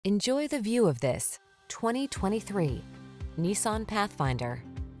Enjoy the view of this 2023 Nissan Pathfinder.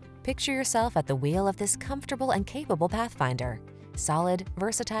 Picture yourself at the wheel of this comfortable and capable Pathfinder. Solid,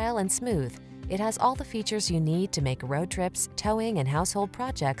 versatile, and smooth, it has all the features you need to make road trips, towing, and household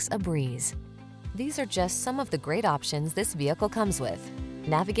projects a breeze. These are just some of the great options this vehicle comes with: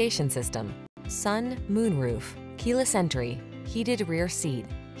 navigation system, sun, moonroof, keyless entry, heated rear seat,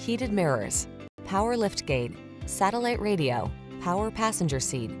 heated mirrors, power liftgate, satellite radio, power passenger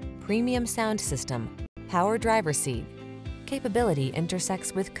seat, premium sound system, power driver seat. Capability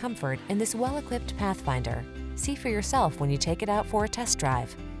intersects with comfort in this well-equipped Pathfinder. See for yourself when you take it out for a test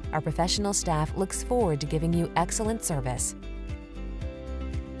drive. Our professional staff looks forward to giving you excellent service.